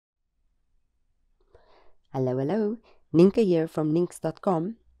Hello, hello. Nienke here from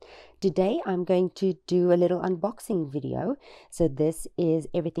ninks.com. Today I'm going to do a little unboxing video. So this is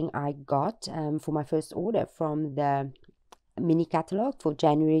everything I got for my first order from the mini catalog for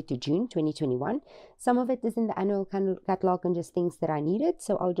January to June 2021. Some of it is in the annual catalog and just things that I needed.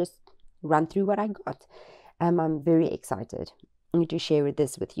 So I'll just run through what I got. I'm very excited to share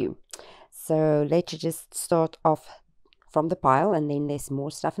this with you. So let's just start off from the pile, and then there's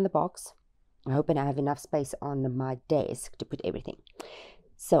more stuff in the box. I hope I have enough space on my desk to put everything.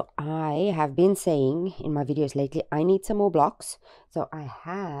 So I have been saying in my videos lately, I need some more blocks. So I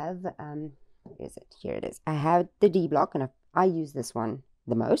have, where is it? Here it is. I have the D block, and I use this one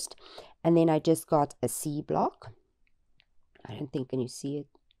the most. And then I just got a C block. I don't think, can you see it?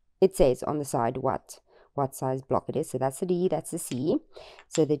 It says on the side what size block it is. So that's the D, that's the C.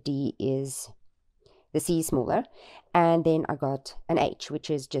 So the D is, the C is smaller. And then I got an H, which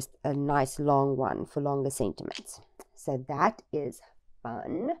is just a nice long one for longer sentiments. So that is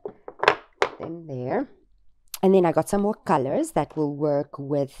fun. Put them there. And then I got some more colors that will work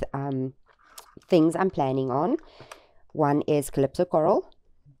with things I'm planning on. One is Calypso Coral,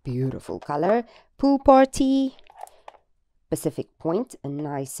 beautiful color. Pool Party, Pacific Point, a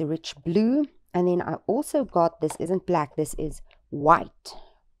nice rich blue. And then I also got, this isn't black, this is white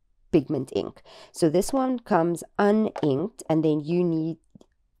pigment ink. So this one comes uninked, and then you need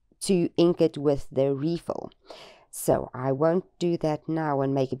to ink it with the refill. So I won't do that now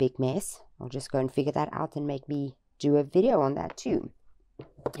and make a big mess. I'll just go and figure that out and maybe do a video on that too,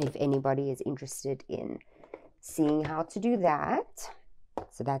 if anybody is interested in seeing how to do that.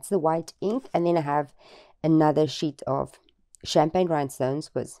 So that's the white ink. And then I have another sheet of champagne rhinestones,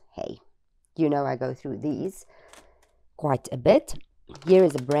 because hey, you know I go through these quite a bit. Here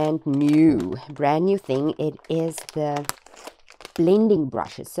is a brand new thing. It is the blending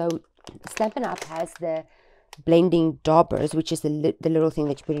brushes. So Stampin' Up has the blending daubers, which is the little thing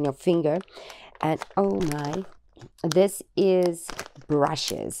that you put in your finger. And oh my, this is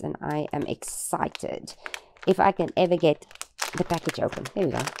brushes, and I am excited. If I can ever get the package open. There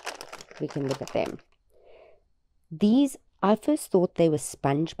we go. We can look at them. These, I first thought they were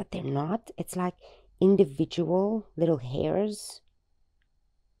sponge, but they're not. It's like individual little hairs.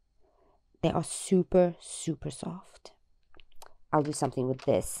 They are super, super soft. I'll do something with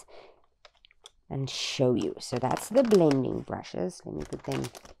this and show you. So that's the blending brushes. Let me put them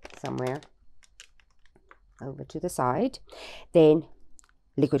somewhere over to the side. Then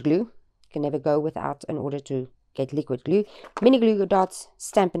liquid glue. Can never go without in order to get liquid glue. Mini glue dots,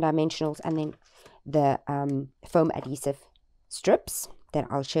 Stampin' Dimensionals, and then the foam adhesive strips that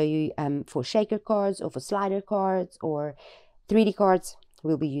I'll show you for shaker cards or for slider cards or 3D cards.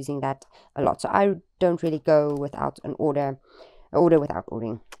 We'll be using that a lot. So I don't really go without an order without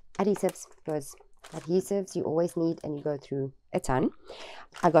ordering adhesives, because adhesives you always need and you go through a ton.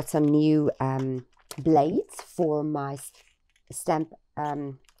 I got some new blades for my stamp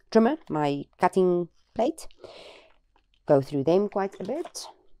trimmer, my cutting plate. Go through them quite a bit.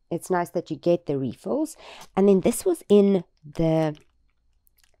 It's nice that you get the refills. And then this was in the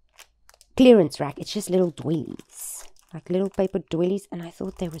clearance rack. It's just little doilies, like little paper doilies, and I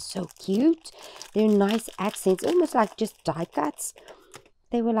thought they were so cute. They're nice accents, almost like just die cuts.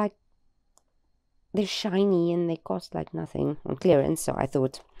 They were like, they're shiny and they cost like nothing on clearance. So I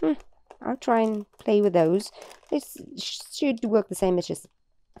thought, I'll try and play with those. They should work the same as just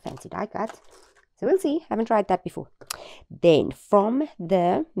a fancy die cut. So we'll see. Haven't tried that before. Then from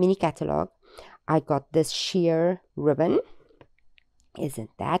the mini catalog, I got this sheer ribbon.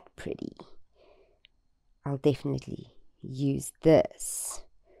 Isn't that pretty? I'll definitely use this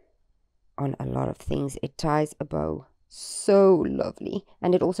on a lot of things. It ties a bow so lovely,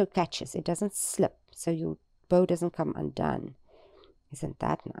 and it also catches. It doesn't slip, so your bow doesn't come undone. Isn't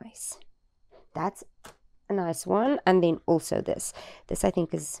that nice? That's a nice one. And then also this I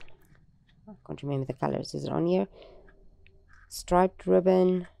think is, I can't remember the colors. Is it on here? Striped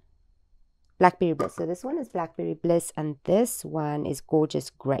ribbon, Blackberry Bliss. So this one is Blackberry Bliss, and this one is Gorgeous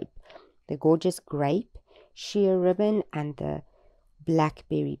Grape. The Gorgeous Grape sheer ribbon and the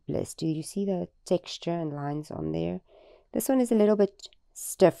Blackberry Bliss. Do you see the texture and lines on there? This one is a little bit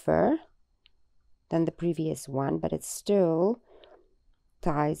stiffer than the previous one, but it still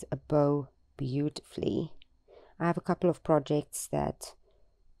ties a bow beautifully. I have a couple of projects that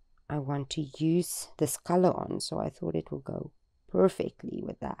I want to use this color on, so I thought it will go perfectly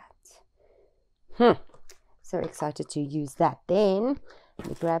with that. So excited to use that. Then let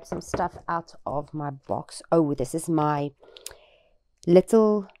me grab some stuff out of my box. Oh, this is my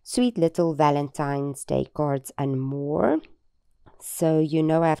sweet little Valentine's Day cards and more So you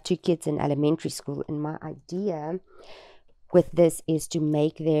know I have 2 kids in elementary school, and my idea with this is to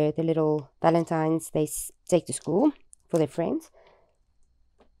make the little Valentines they take to school for their friends,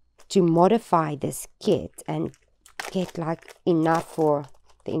 to modify this kit and get like enough for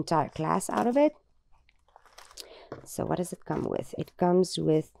the entire class out of it. So what does it come with? It comes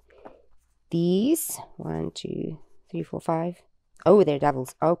with these 1, 2, 3, 4, 5. Oh, they're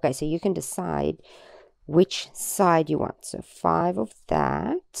doubles. Okay, so you can decide which side you want. So 5 of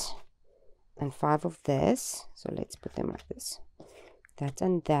that and 5 of this. So let's put them like this. That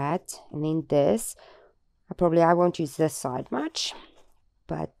and that, and then this. I won't use this side much,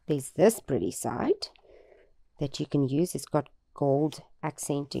 but there's this pretty side that you can use. It's got gold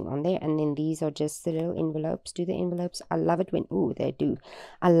accenting on there, and then these are just the little envelopes. Do the envelopes, I love it when, ooh, they do.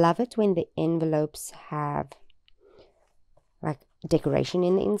 I love it when the envelopes have like decoration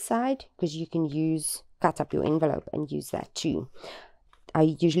in the inside, because you can cut up your envelope and use that too.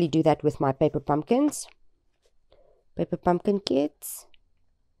 I usually do that with my paper pumpkin kits.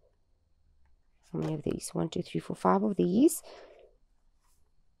 How many of these? 1, 2, 3, 4, 5 of these.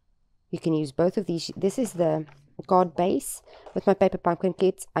 You can use both of these. This is the card base. With my paper pumpkin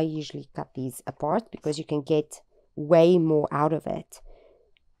kits, I usually cut these apart because you can get way more out of it.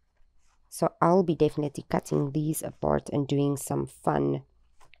 So I'll be definitely cutting these apart and doing some fun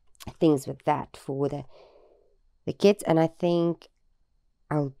things with that for the kids. And I think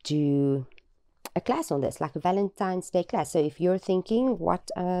I'll do a class on this, like a Valentine's Day class. So if you're thinking, what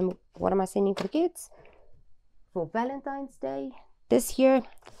am I sending for the kids for Valentine's Day this year?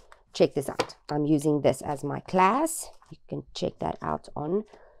 Check this out. I'm using this as my class. You can check that out on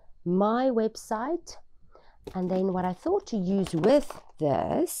my website. And then what I thought to use with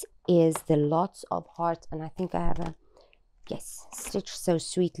this is the Lots of Heart. And I think I have a, yes, Stitch So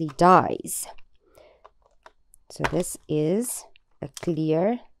Sweetly dies. So this is a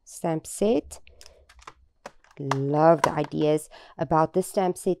clear stamp set. Love the ideas about this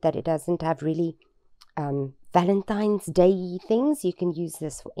stamp set, that it doesn't have really Valentine's Day things. You can use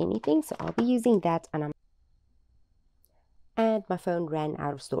this for anything, so I'll be using that. And my phone ran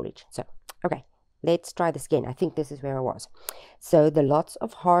out of storage, so okay, let's try this again. I think this is where I was. So the Lots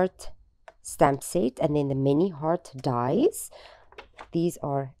of Heart stamp set, and then the many heart dies. These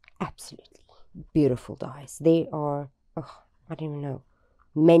are absolutely beautiful dies. They are, oh, I don't even know,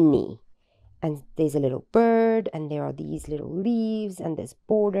 many. And there's a little bird, and there are these little leaves, and this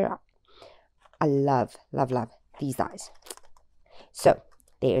border. I love, love, love these dies. So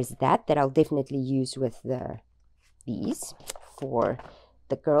there's that I'll definitely use with these for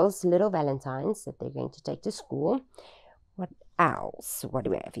the girls' little Valentines that they're going to take to school. What else? What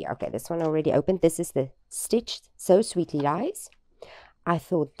do we have here? Okay, this one already opened. This is the Stitched So Sweetly dies. I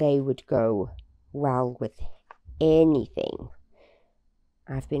thought they would go well with anything.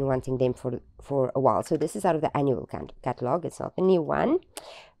 I've been wanting them for a while. So this is out of the annual catalog. It's not the new one,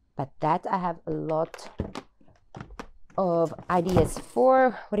 but that I have a lot of ideas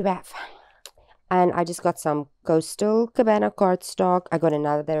for. What do we have? And I just got some Coastal Cabana cardstock. I got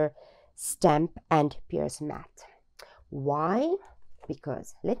another stamp and Pierce matte. Why?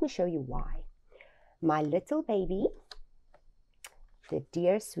 Because let me show you why. My little baby, the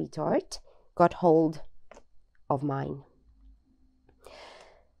dear sweetheart, got hold of mine.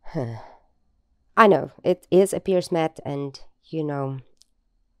 I know it is a Pierce matte, and you know,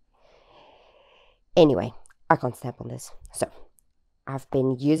 anyway, I can't stamp on this, so I've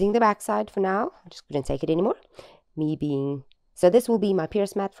been using the backside for now. I just couldn't take it anymore. So this will be my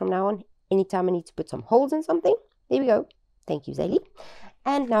Pierce matte from now on. Anytime I need to put some holes in something, there we go. Thank you, Zaylee.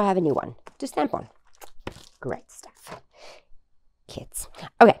 And now I have a new one to stamp on. Great stuff, kids.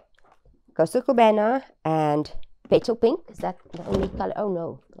 Okay, Coastal Cabana and Petal Pink. Is that the only color? Oh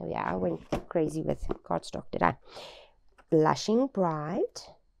no. Oh yeah, I went crazy with cardstock, did I? Blushing Bride,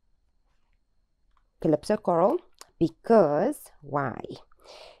 Calypso Coral, because why?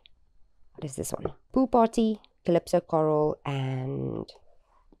 What is this one? Poo Party, Calypso Coral, and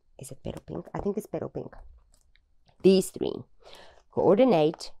is it Petal Pink? I think it's Petal Pink. These 3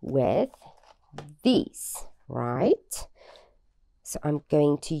 coordinate with these, right? So I'm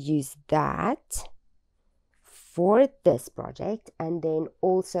going to use that for this project. And then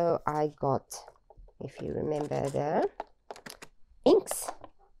also I got, if you remember, the inks.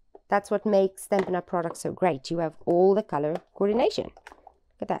 That's what makes Stampin' Up! Products so great. You have all the color coordination.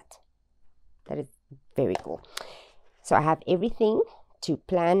 Look at that. That is very cool. So I have everything to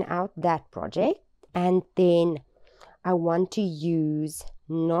plan out that project. And then I want to use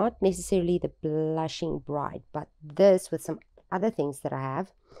not necessarily the Blushing Bride, but this with some other things that I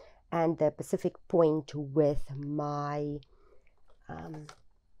have. And the Pacific Point with my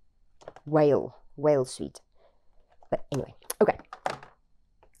whale sweet. But anyway, okay.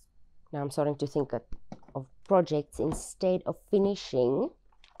 Now I'm starting to think of projects instead of finishing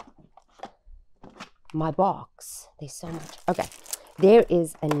my box. There's so much. Okay, there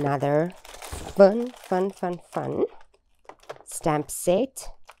is another fun stamp set.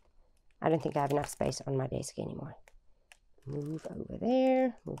 I don't think I have enough space on my desk anymore. Move over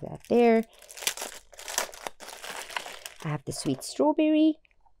there, move that there. I have the sweet strawberry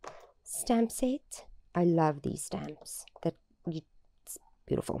stamp set. I love these stamps. It's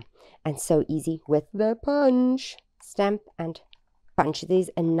beautiful and so easy with the punch. Stamp and punch.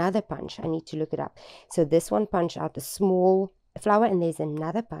 There's another punch. I need to look it up. So this one punch out the small flower, and there's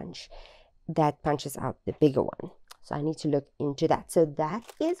another punch that punches out the bigger one. So I need to look into that. So that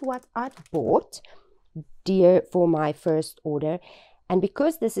is what I bought for my first order. And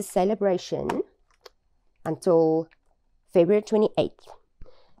because this is celebration until February 28th,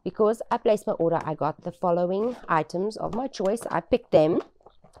 because I placed my order, I got the following items of my choice. I picked them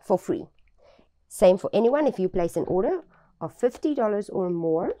for free. Same for anyone. If you place an order of $50 or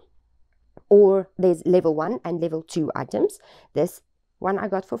more, or there's level 1 and level 2 items. This one I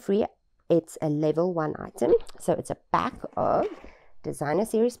got for free. It's a level 1 item. So it's a pack of designer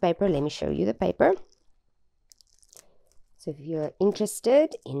series paper. Let me show you the paper. So if you're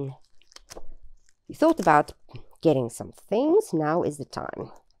interested in, you thought about getting some things, now is the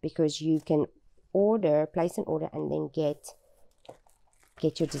time, because you can place an order and then get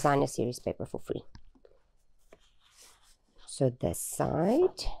your designer series paper for free. So this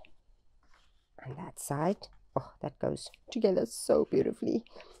side and that side, oh, that goes together so beautifully.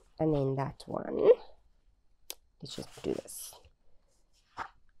 And then that one, let's just do this.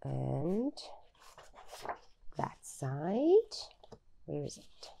 And that side, where is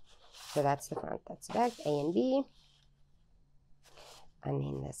it? So that's the front, that's the back, A and B. And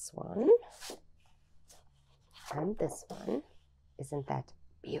then this one, and this one. Isn't that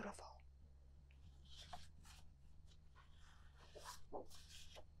beautiful?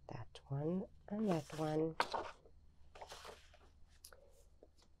 That one and that one.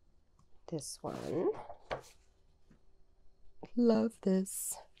 This one. Love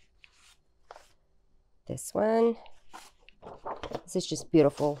this. This one. This is just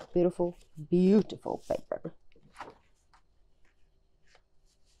beautiful, beautiful, beautiful paper.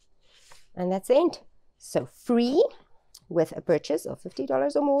 And that's it. So free with a purchase of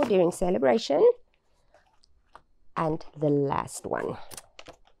 $50 or more during celebration. And the last one,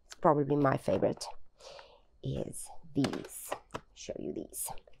 probably my favorite, is these. Show you these.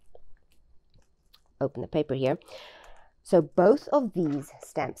 Open the paper here. So both of these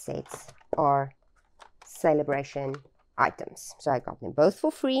stamp sets are celebration items. So I got them both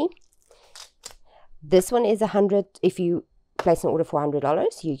for free. This one is $100. If you place an order for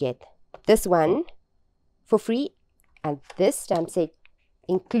 $100, you get this one for free, and this stamp set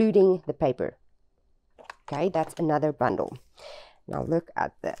including the paper. Okay, that's another bundle. Now look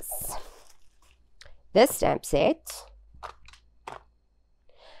at this. This stamp set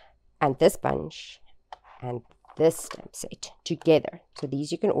and this bunch and this stamp set together, so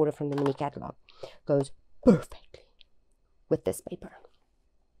these you can order from the mini catalog, goes perfectly with this paper.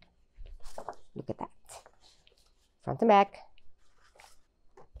 Look at that. Front and back.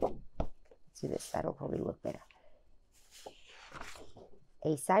 See this, that'll probably work better.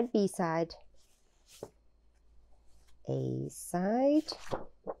 A side, B side, A side,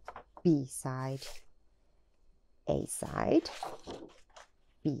 B side, A side,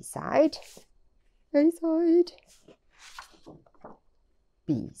 B side, A side,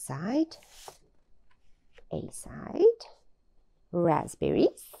 B side, A side,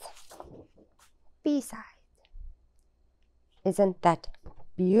 raspberries, B side. Isn't that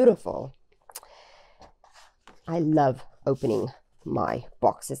beautiful? I love opening my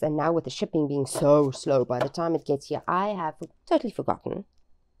boxes, and now with the shipping being so slow, by the time it gets here, I have totally forgotten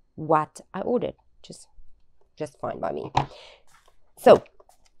what I ordered. Just fine by me. So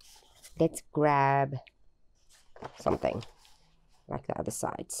let's grab something like the other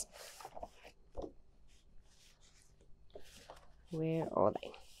sides. Where are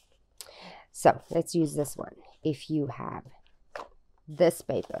they? So let's use this one. If you have this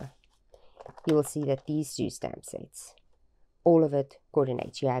paper, you will see that these two stamp sets, all of it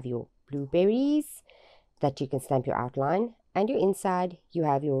coordinates. You have your blueberries that you can stamp your outline, and your inside you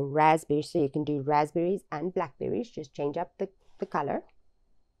have your raspberries, so you can do raspberries and blackberries, just change up the color,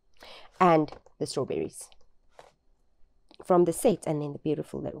 and the strawberries from the set, and then the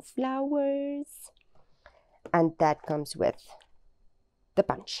beautiful little flowers, and that comes with the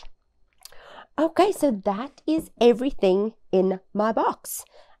punch. Okay, so that is everything in my box.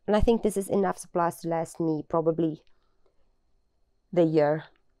 And I think this is enough supplies to last me probably the year.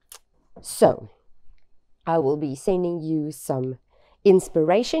 So I will be sending you some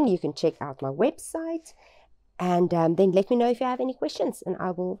inspiration. You can check out my website, and then let me know if you have any questions and I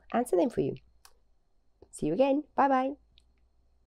will answer them for you. See you again. Bye bye.